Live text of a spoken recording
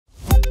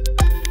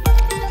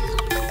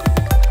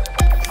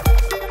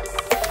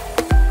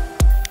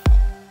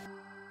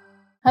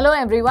Hello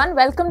everyone,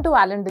 welcome to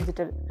Alan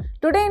Digital.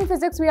 Today in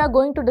physics we are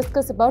going to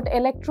discuss about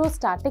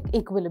electrostatic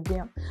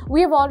equilibrium.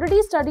 We have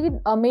already studied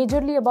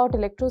majorly about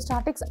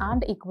electrostatics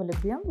and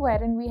equilibrium,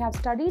 wherein we have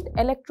studied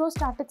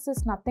electrostatics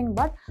is nothing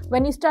but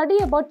when you study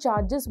about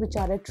charges which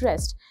are at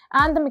rest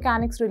and the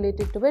mechanics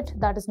related to it,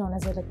 that is known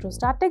as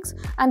electrostatics.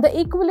 And the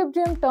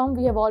equilibrium term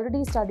we have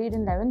already studied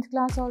in 11th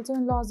class also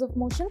in laws of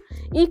motion.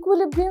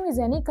 Equilibrium is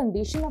any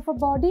condition of a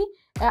body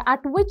at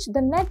which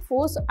the net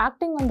force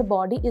acting on the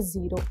body is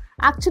zero.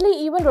 Actually,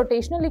 even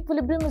rotational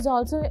equilibrium is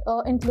also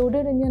included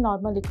in your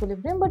normal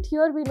equilibrium, but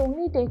here we'll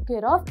only take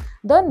care of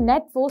the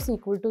net force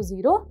equal to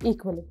zero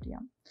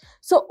equilibrium.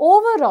 So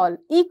overall,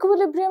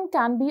 equilibrium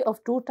can be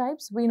of two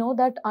types. We know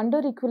that under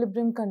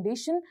equilibrium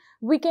condition,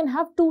 we can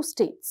have two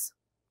states.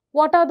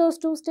 What are those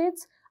two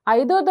states?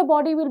 Either the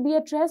body will be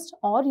at rest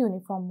or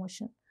uniform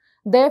motion.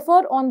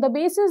 Therefore, on the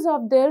basis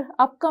of their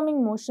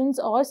upcoming motions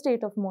or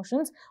state of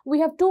motions, we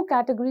have two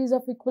categories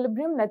of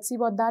equilibrium. Let's see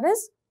what that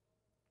is.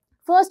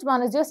 First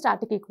one is your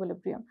static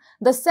equilibrium.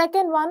 The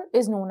second one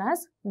is known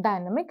as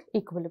dynamic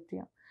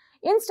equilibrium.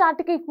 In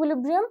static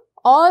equilibrium,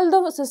 all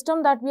the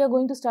system that we are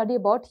going to study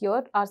about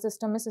here, our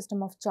system is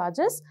system of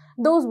charges,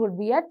 those would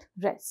be at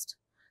rest.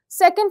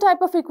 Second type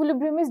of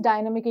equilibrium is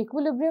dynamic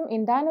equilibrium.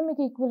 In dynamic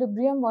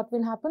equilibrium, what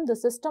will happen? The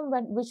system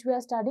which we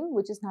are studying,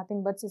 which is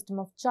nothing but system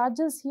of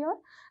charges here,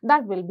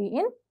 that will be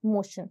in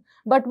motion.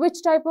 But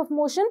which type of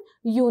motion?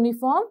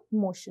 Uniform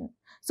motion.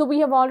 So we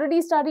have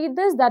already studied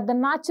this, that the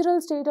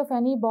natural state of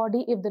any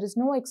body, if there is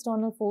no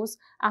external force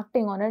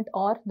acting on it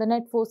or the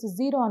net force is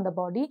zero on the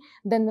body,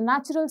 then the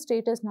natural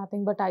state is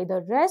nothing but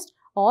either rest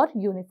or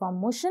uniform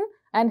motion.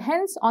 And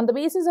hence, on the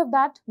basis of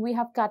that, we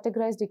have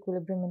categorized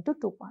equilibrium into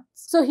two parts.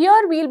 So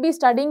here we'll be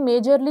studying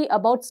majorly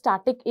about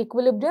static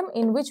equilibrium,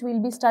 in which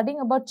we'll be studying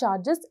about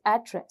charges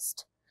at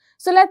rest.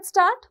 So let's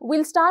start.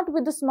 We'll start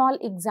with a small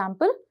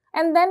example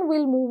and then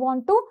we'll move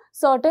on to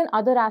certain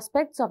other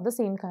aspects of the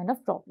same kind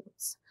of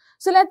problems.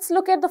 So let's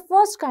look at the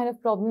first kind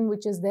of problem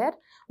which is there.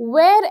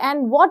 Where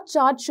and what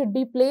charge should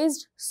be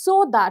placed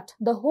so that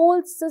the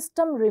whole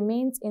system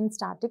remains in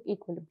static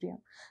equilibrium?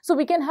 So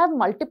we can have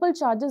multiple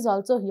charges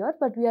also here,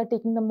 but we are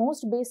taking the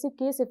most basic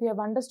case. If you have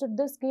understood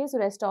this case,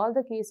 rest all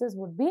the cases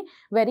would be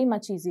very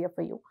much easier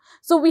for you.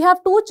 So we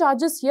have two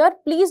charges here.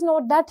 Please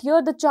note that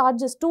here the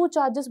charges, two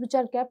charges which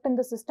are kept in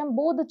the system,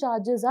 both the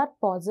charges are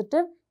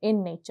positive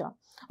in nature.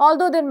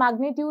 Although their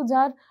magnitudes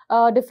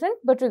are different,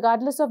 but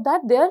regardless of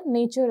that, their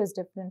nature is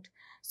different.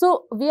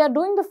 So we are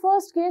doing the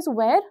first case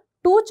where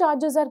two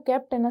charges are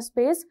kept in a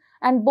space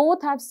and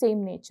both have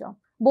same nature.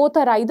 Both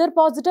are either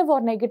positive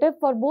or negative.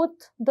 For both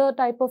the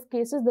type of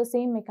cases, the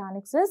same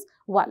mechanics is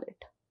valid.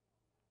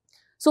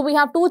 So we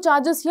have two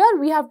charges here.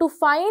 We have to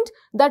find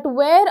that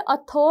where a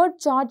third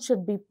charge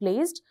should be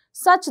placed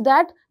such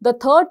that the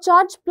third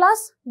charge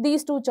plus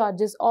these two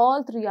charges,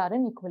 all three are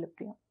in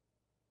equilibrium.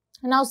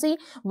 Now see,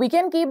 we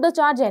can keep the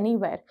charge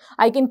anywhere.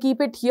 I can keep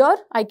it here,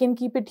 I can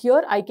keep it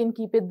here, I can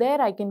keep it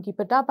there, I can keep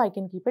it up, I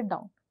can keep it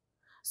down.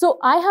 So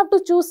I have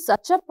to choose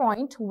such a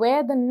point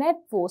where the net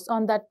force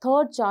on that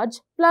third charge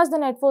plus the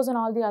net force on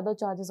all the other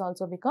charges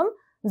also become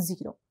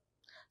zero.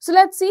 So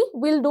let's see,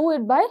 we'll do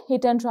it by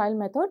hit and trial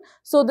method.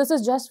 So this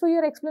is just for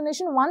your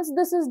explanation. Once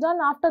this is done,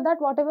 after that,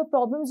 whatever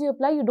problems you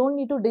apply, you don't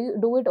need to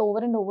do it over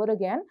and over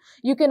again.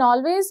 You can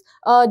always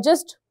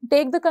just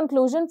take the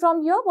conclusion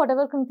from here,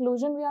 whatever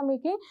conclusion we are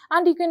making,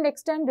 and you can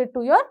extend it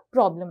to your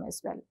problem as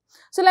well.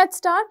 So let's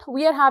start.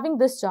 We are having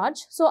this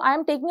charge. So I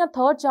am taking a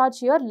third charge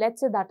here.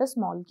 Let's say that is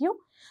small q.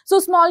 So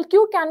small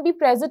q can be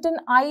present in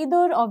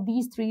either of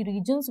these three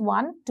regions,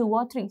 1, 2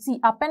 or 3. See,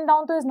 up and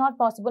down though is not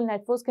possible.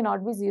 Net force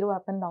cannot be zero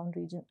up and down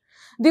region.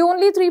 The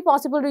only three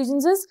possible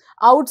regions is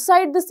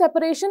outside the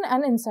separation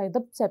and inside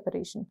the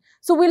separation.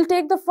 So we'll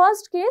take the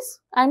first case.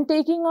 I'm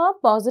taking a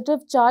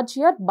positive charge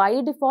here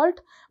by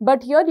default,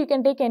 but here you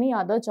can take any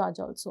other charge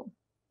also.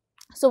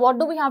 So what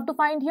do we have to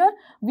find here?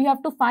 We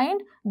have to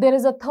find there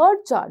is a third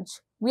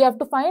charge. We have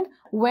to find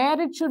where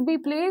it should be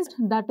placed.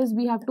 That is,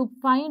 we have to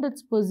find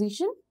its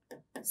position.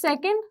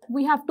 Second,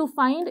 we have to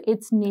find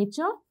its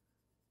nature.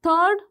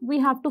 Third, we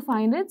have to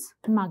find its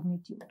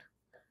magnitude.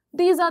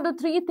 These are the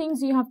three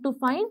things you have to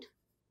find.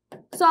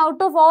 So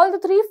out of all the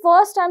three,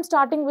 first I'm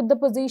starting with the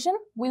position.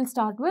 We'll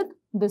start with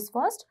this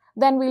first.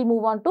 Then we'll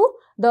move on to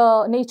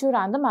the nature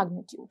and the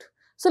magnitude.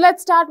 So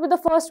let's start with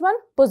the first one,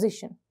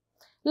 position.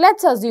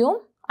 Let's assume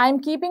I'm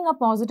keeping a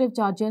positive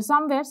charge here.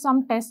 Somewhere,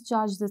 some test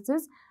charge this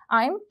is.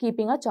 I'm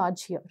keeping a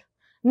charge here.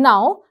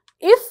 Now,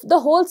 if the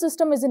whole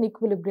system is in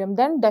equilibrium,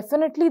 then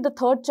definitely the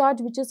third charge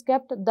which is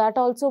kept, that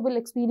also will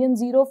experience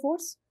zero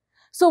force.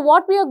 So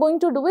what we are going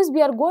to do is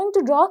we are going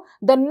to draw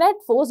the net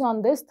force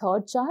on this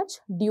third charge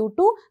due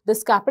to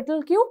this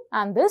capital Q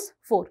and this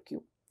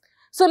 4Q.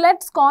 So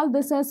let's call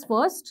this as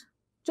first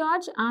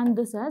charge and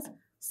this as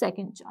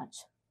second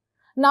charge.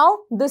 Now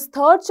this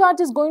third charge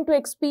is going to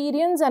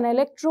experience an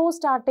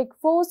electrostatic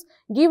force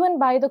given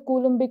by the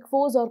Coulombic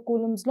force or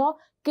Coulomb's law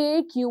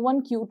K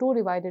Q1 Q2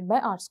 divided by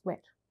R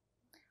square.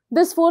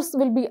 This force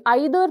will be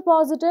either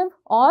positive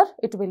or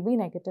it will be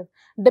negative,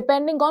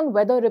 depending on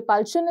whether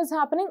repulsion is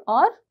happening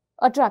or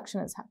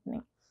attraction is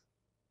happening.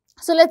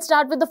 So let's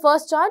start with the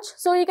first charge.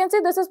 So you can see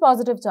this is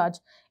positive charge.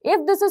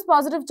 If this is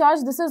positive charge,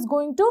 this is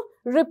going to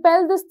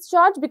repel this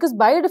charge because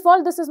by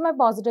default this is my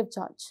positive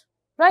charge,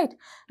 right?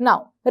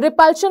 Now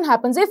repulsion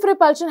happens. If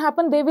repulsion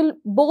happens, they will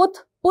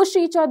both push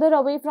each other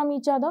away from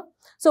each other.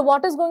 So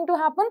what is going to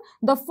happen?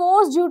 The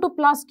force due to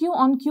plus Q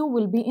on Q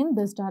will be in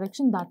this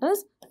direction, that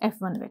is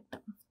F1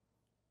 vector.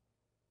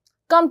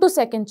 Come to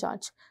second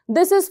charge.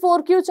 This is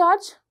 4Q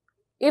charge.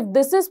 If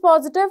this is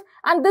positive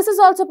and this is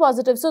also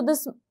positive, so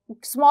this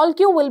small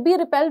q will be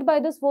repelled by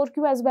this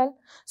 4q as well.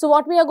 So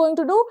what we are going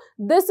to do,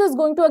 this is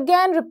going to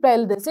again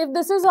repel this. If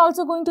this is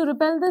also going to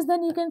repel this,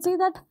 then you can see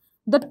that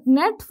the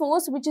net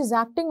force which is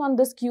acting on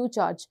this q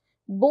charge,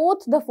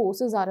 both the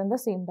forces are in the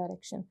same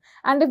direction.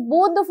 And if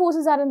both the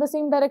forces are in the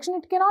same direction,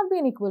 it cannot be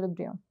in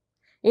equilibrium.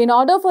 In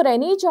order for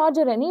any charge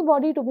or any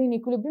body to be in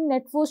equilibrium,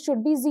 net force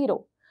should be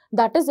 0.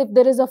 That is, if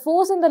there is a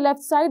force in the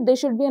left side, there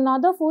should be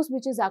another force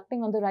which is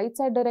acting on the right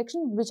side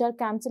direction, which are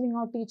cancelling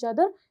out each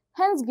other,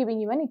 hence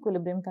giving you an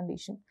equilibrium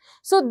condition.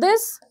 So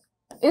this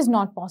is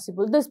not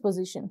possible, this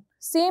position.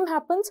 Same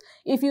happens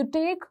if you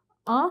take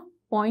a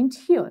point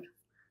here.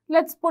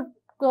 Let's put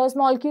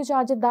small q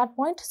charge at that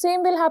point.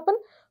 Same will happen.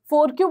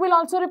 4q will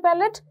also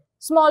repel it.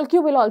 Small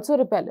q will also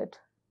repel it.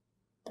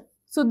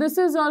 So this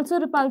is also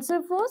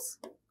repulsive force.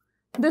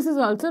 This is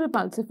also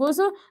repulsive force.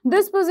 So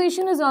this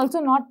position is also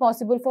not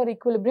possible for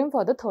equilibrium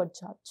for the third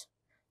charge.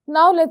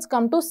 Now let's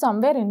come to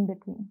somewhere in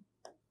between.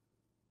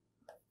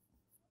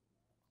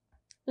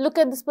 Look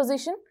at this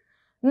position.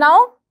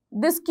 Now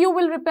this q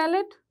will repel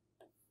it.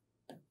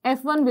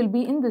 F1 will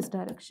be in this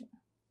direction.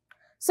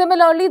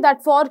 Similarly,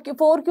 that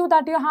 4q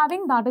that you are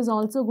having, that is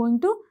also going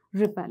to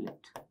repel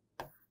it.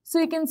 So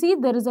you can see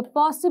there is a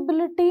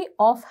possibility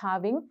of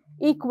having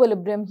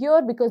equilibrium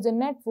here because the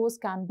net force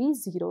can be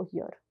 0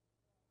 here.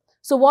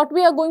 So what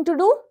we are going to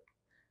do?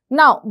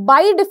 Now,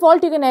 by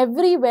default, you can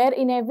everywhere,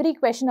 in every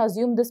question,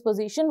 assume this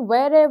position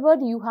wherever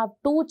you have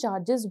two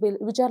charges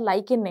which are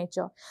like in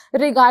nature,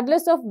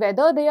 regardless of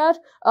whether they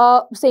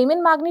are same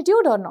in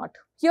magnitude or not.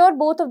 Here,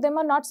 both of them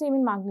are not same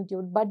in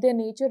magnitude, but their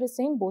nature is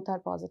same, both are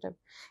positive.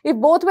 If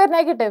both were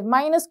negative,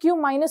 minus q,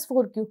 minus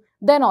 4q,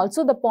 then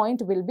also the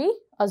point will be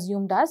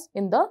assumed as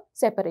in the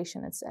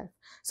separation itself.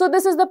 So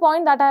this is the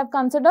point that I have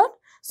considered.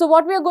 So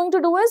what we are going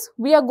to do is,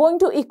 we are going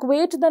to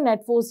equate the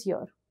net force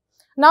here.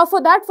 Now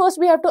for that, first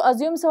we have to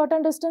assume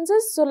certain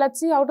distances. So let's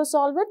see how to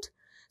solve it.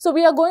 So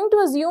we are going to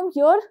assume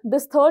here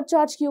this third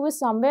charge q is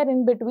somewhere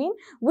in between,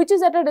 which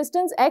is at a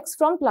distance x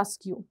from plus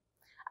q.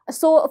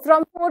 So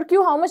from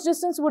 4q, how much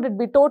distance would it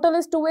be? Total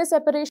is 2a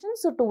separation,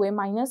 so 2a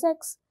minus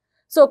x.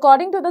 So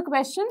according to the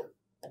question,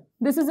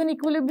 this is an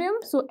equilibrium.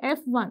 So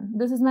F1,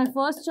 this is my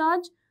first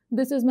charge,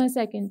 this is my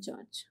second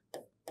charge.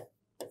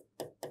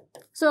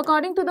 So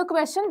according to the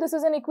question, this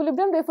is an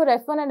equilibrium, therefore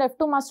F1 and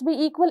F2 must be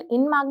equal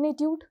in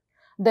magnitude.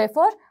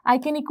 Therefore, I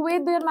can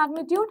equate their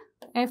magnitude,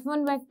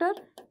 F1 vector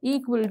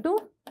equal to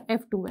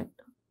F2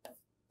 vector.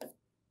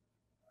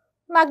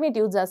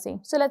 Magnitudes are same.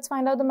 So let's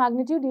find out the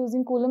magnitude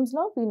using Coulomb's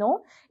law. We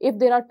know if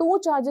there are two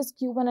charges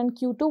Q1 and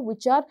Q2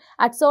 which are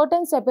at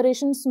certain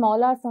separation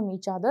smaller from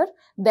each other,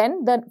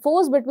 then the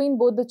force between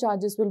both the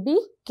charges will be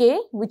K,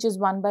 which is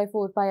 1 by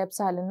 4 pi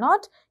epsilon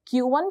naught,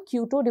 Q1,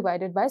 Q2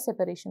 divided by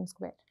separation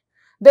square.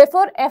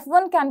 Therefore,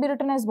 F1 can be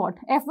written as what?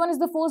 F1 is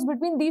the force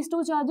between these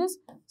two charges.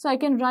 So I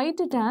can write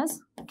it as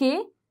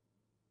K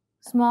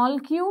small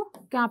q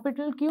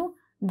capital Q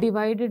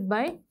divided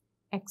by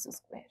x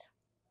square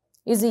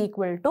is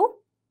equal to,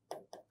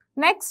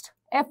 next,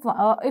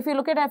 if you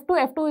look at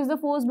F2, F2 is the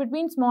force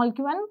between small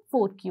q and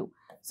 4q.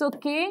 So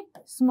K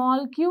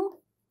small q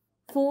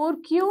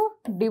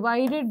 4q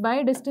divided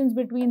by distance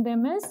between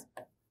them is,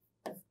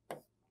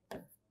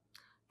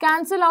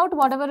 cancel out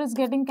whatever is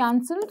getting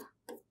cancelled.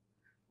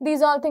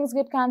 These all things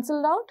get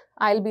cancelled out.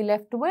 I'll be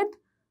left with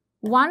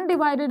 1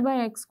 divided by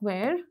x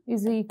square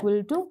is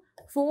equal to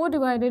 4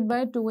 divided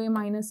by 2a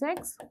minus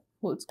x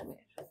whole square.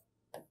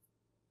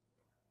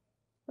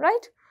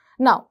 Right?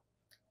 Now,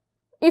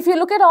 if you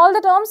look at all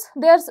the terms,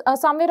 there's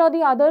somewhere or the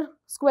other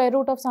square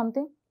root of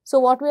something. So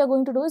what we are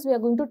going to do is, we are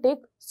going to take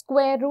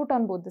square root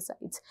on both the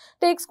sides.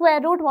 Take square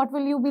root, what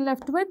will you be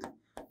left with?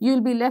 You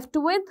will be left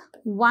with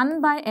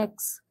 1 by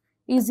x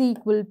is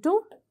equal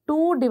to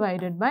 2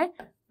 divided by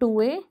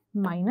 2a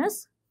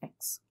minus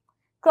x.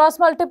 Cross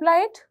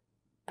multiply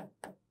it.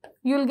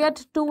 You will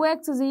get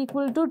 2x is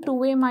equal to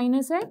 2a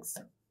minus x.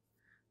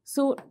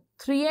 So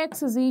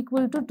 3x is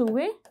equal to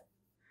 2a.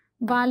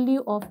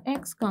 Value of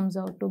x comes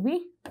out to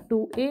be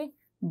 2a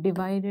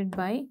divided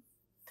by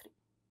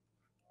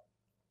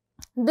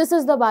 3. This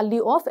is the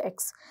value of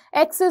x.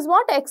 X is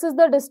what? X is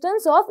the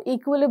distance of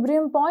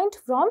equilibrium point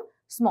from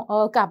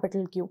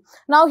capital Q.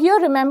 Now here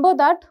remember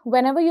that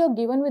whenever you are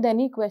given with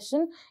any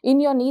question in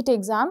your NEET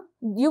exam,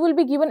 you will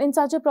be given in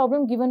such a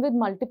problem given with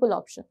multiple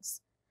options.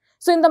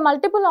 So in the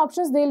multiple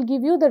options, they will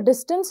give you the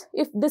distance.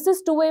 If this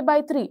is 2a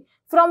by 3,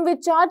 from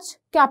which charge?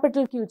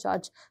 Capital Q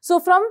charge. So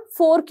from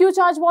 4q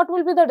charge, what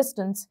will be the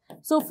distance?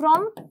 So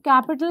from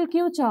capital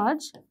Q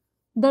charge,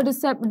 the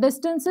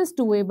distance is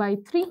 2a by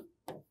 3.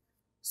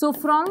 So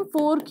from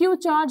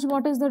 4q charge,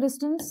 what is the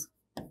distance?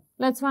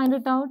 Let's find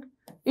it out.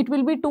 It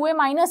will be 2a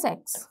minus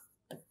x.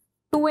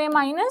 2a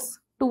minus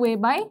 2a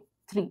by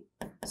 3.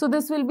 So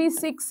this will be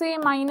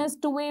 6a minus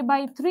 2a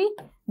by 3.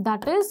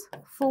 That is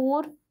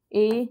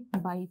 4a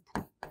by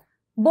 3.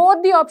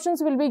 Both the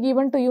options will be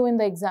given to you in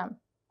the exam.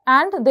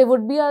 And there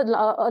would be a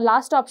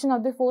last option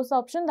of the fourth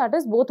option, that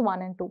is both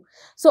 1 and 2.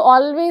 So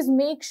always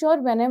make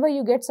sure whenever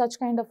you get such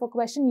kind of a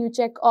question, you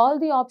check all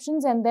the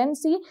options and then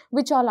see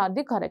which all are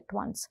the correct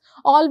ones.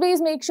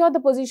 Always make sure the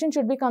position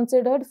should be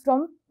considered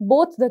from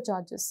both the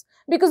charges,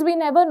 because we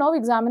never know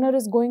examiner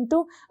is going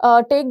to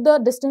take the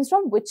distance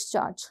from which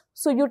charge.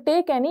 So you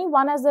take any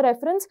one as the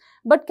reference,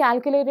 but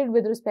calculate it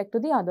with respect to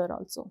the other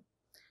also.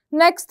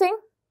 Next thing,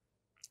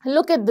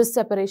 look at this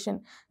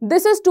separation.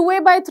 This is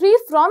 2a by 3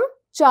 from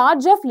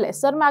charge of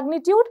lesser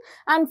magnitude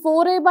and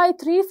 4a by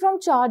 3 from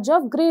charge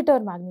of greater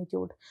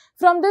magnitude.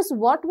 From this,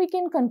 what we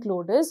can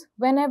conclude is,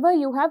 whenever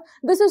you have,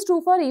 this is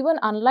true for even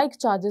unlike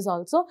charges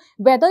also,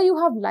 whether you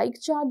have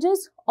like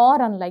charges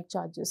or unlike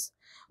charges,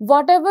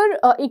 whatever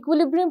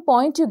equilibrium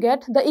point you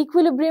get, the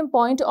equilibrium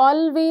point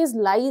always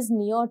lies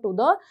near to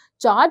the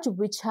charge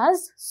which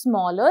has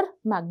smaller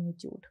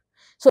magnitude.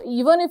 So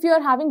even if you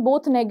are having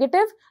both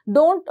negative,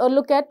 don't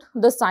look at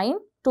the sign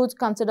to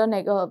consider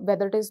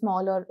whether it is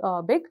small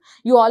or big.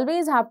 You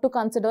always have to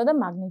consider the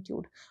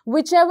magnitude,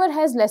 whichever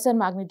has lesser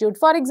magnitude.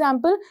 For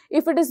example,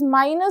 if it is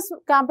minus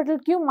capital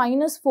Q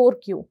minus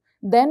 4Q,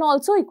 then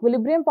also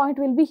equilibrium point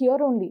will be here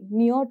only,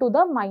 near to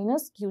the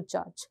minus Q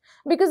charge,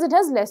 because it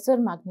has lesser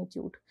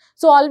magnitude.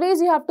 So always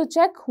you have to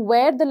check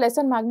where the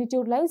lesser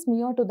magnitude lies,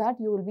 near to that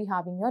you will be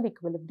having your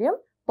equilibrium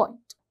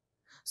point.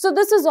 So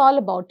this is all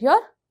about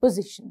your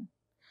position.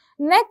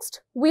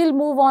 Next, we'll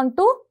move on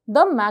to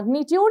the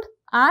magnitude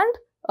and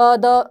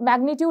the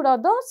magnitude or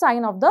the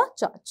sign of the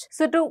charge.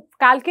 So to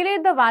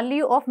calculate the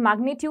value of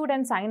magnitude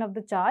and sign of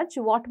the charge,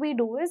 what we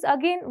do is,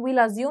 again we'll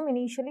assume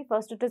initially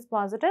first it is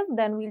positive,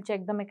 then we'll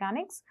check the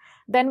mechanics,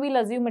 then we'll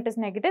assume it is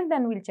negative,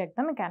 then we'll check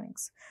the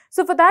mechanics.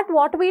 So for that,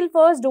 what we'll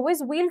first do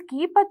is, we'll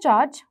keep a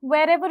charge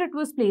wherever it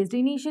was placed.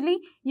 Initially,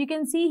 you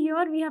can see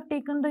here we have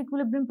taken the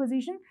equilibrium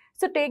position.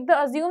 So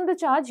assume the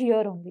charge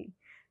here only.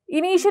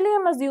 Initially,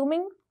 I'm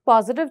assuming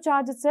positive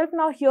charge itself.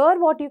 Now here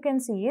what you can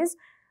see is,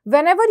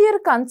 whenever you are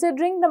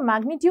considering the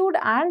magnitude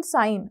and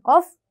sign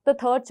of the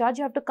third charge,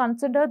 you have to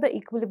consider the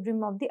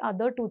equilibrium of the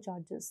other two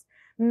charges,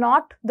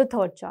 not the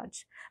third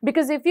charge.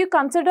 Because if you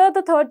consider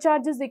the third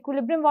charge's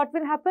equilibrium, what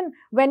will happen?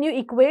 When you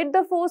equate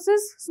the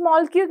forces,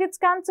 small q gets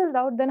cancelled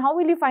out, then how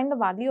will you find the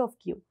value of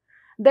q?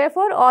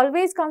 Therefore,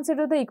 always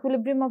consider the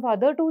equilibrium of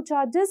other two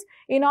charges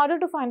in order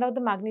to find out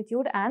the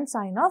magnitude and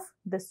sign of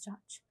this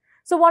charge.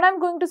 So what I'm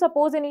going to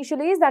suppose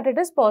initially is that it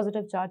is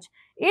positive charge.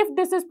 If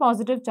this is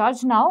positive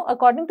charge, now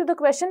according to the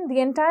question, the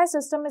entire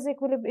system is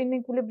in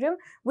equilibrium,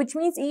 which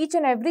means each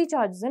and every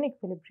charge is in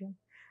equilibrium.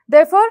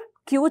 Therefore,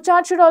 Q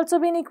charge should also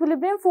be in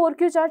equilibrium,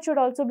 4Q charge should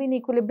also be in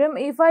equilibrium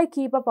if I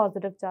keep a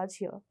positive charge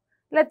here.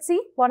 Let's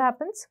see what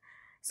happens.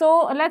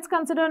 So let's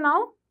consider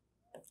now,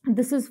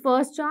 this is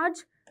first charge,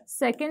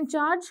 second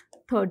charge,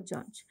 third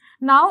charge.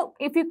 Now,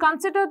 if you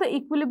consider the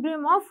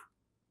equilibrium of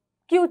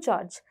Q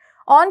charge,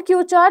 on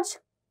Q charge,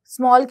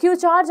 small q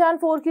charge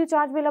and 4q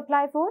charge will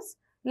apply force.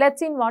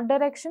 Let's see in what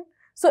direction.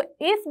 So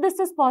if this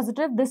is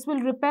positive, this will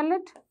repel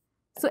it.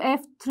 So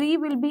F3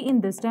 will be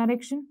in this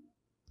direction.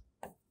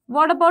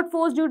 What about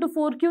force due to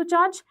 4q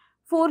charge?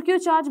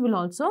 4q charge will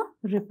also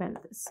repel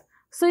this.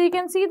 So you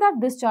can see that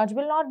this charge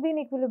will not be in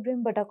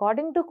equilibrium, but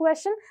according to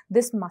question,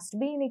 this must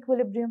be in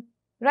equilibrium,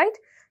 right?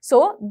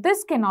 So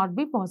this cannot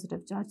be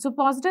positive charge. So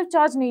positive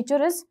charge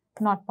nature is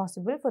not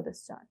possible for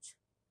this charge.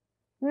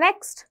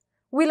 Next,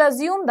 we'll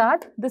assume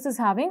that this is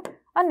having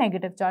a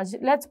negative charge.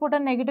 Let's put a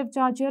negative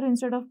charge here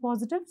instead of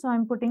positive. So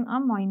I'm putting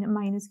a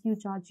minus q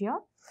charge here.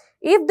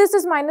 If this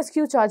is minus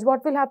q charge,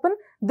 what will happen?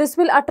 This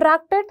will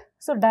attract it.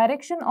 So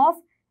direction of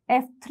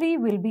F3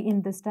 will be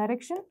in this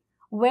direction,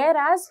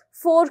 whereas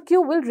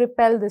 4q will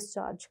repel this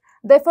charge.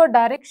 Therefore,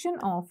 direction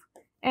of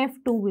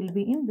F2 will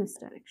be in this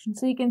direction.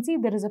 So you can see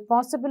there is a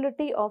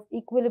possibility of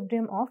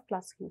equilibrium of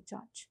plus q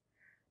charge.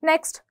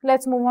 Next,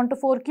 let's move on to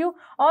 4q.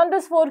 On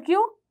this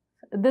 4q,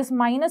 this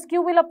minus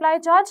q will apply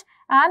charge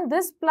and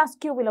this plus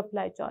q will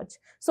apply charge.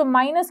 So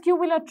minus q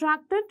will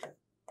attract it,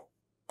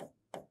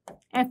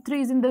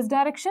 F3 is in this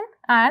direction,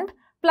 and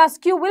plus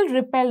q will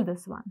repel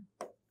this one.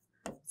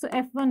 So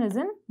F1 is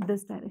in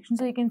this direction.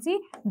 So you can see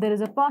there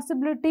is a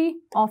possibility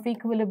of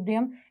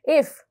equilibrium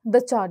if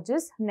the charge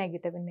is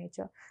negative in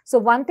nature. So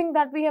one thing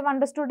that we have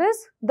understood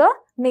is the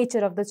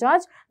nature of the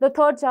charge. The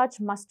third charge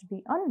must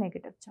be a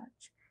negative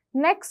charge.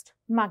 Next,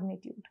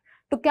 magnitude.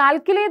 To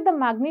calculate the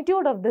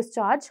magnitude of this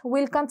charge,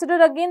 we'll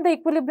consider again the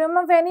equilibrium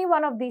of any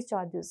one of these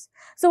charges.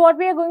 So what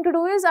we are going to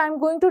do is, I am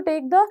going to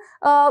take the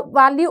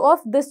value of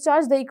this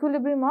charge, the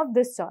equilibrium of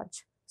this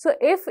charge. So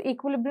if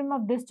equilibrium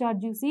of this charge,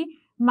 you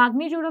see,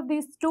 magnitude of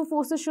these two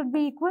forces should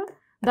be equal.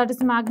 That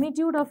is,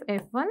 magnitude of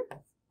F1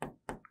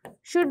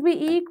 should be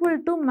equal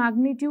to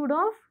magnitude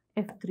of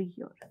F3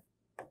 here.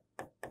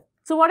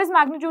 So what is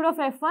magnitude of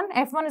F1?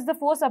 F1 is the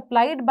force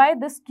applied by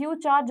this Q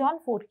charge on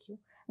 4Q.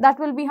 That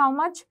will be how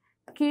much?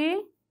 K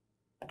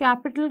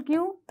capital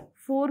Q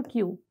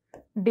 4Q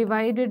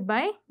divided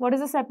by, what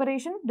is the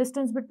separation?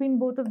 Distance between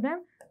both of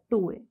them?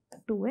 2A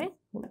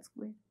whole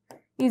square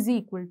is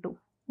equal to.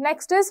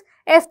 Next is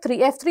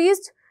F3. F3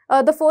 is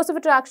the force of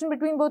attraction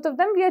between both of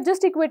them. We are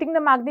just equating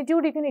the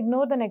magnitude. You can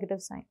ignore the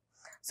negative sign.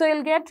 So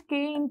you'll get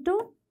K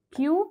into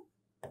Q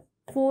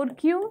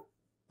 4Q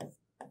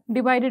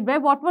divided by,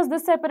 what was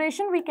this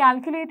separation? We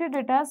calculated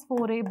it as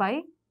 4A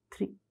by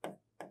 3.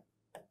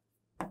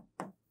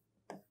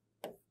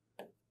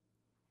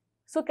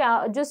 So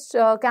just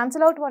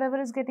cancel out whatever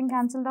is getting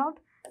cancelled out.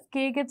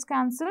 K gets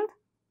cancelled.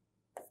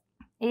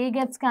 A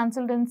gets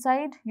cancelled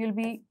inside. You'll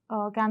be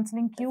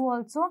cancelling Q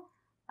also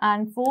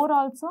and 4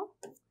 also.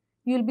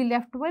 You'll be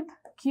left with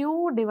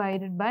Q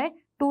divided by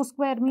 2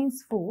 square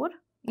means 4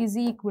 is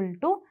equal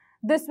to,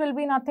 this will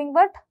be nothing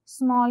but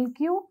small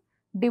q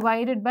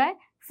divided by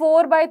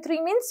 4 by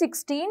 3 means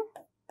 16.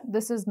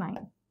 This is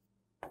 9.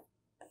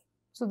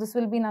 So this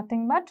will be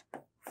nothing but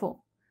 4.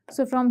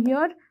 So from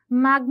here,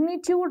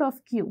 magnitude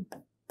of Q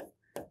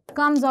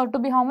comes out to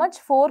be how much?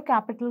 4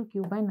 capital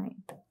Q by 9.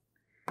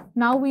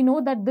 Now we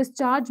know that this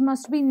charge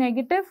must be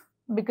negative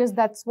because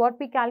that's what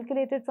we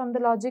calculated from the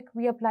logic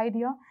we applied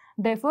here.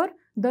 Therefore,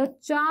 the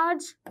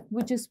charge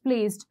which is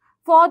placed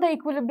for the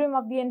equilibrium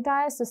of the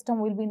entire system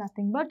will be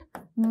nothing but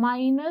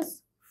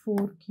minus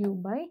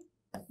 4Q by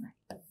 9.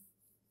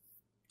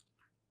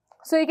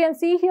 So you can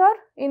see here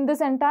in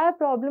this entire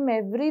problem,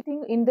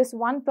 everything in this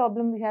one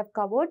problem we have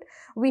covered.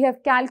 We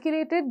have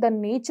calculated the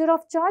nature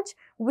of charge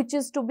which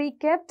is to be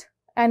kept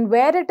and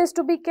where it is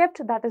to be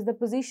kept, that is the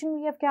position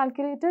we have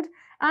calculated,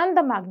 and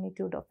the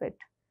magnitude of it.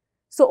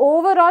 So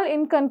overall,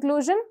 in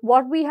conclusion,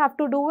 what we have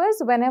to do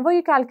is, whenever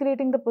you're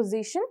calculating the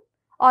position,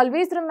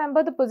 always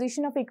remember the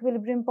position of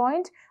equilibrium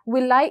point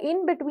will lie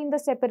in between the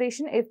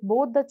separation if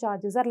both the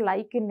charges are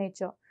like in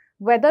nature,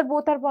 whether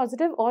both are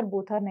positive or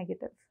both are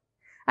negative.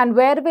 And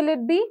where will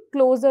it be?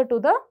 Closer to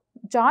the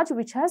charge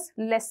which has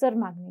lesser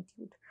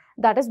magnitude.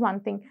 That is one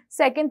thing.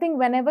 Second thing,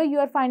 whenever you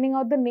are finding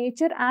out the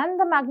nature and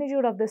the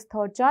magnitude of this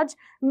third charge,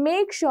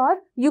 make sure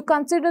you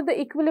consider the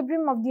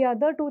equilibrium of the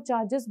other two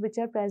charges which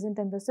are present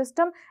in the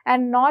system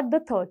and not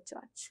the third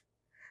charge.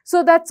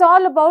 So that's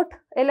all about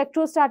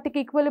electrostatic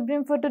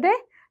equilibrium for today.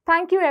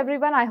 Thank you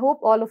everyone. I hope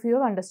all of you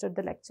have understood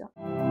the lecture.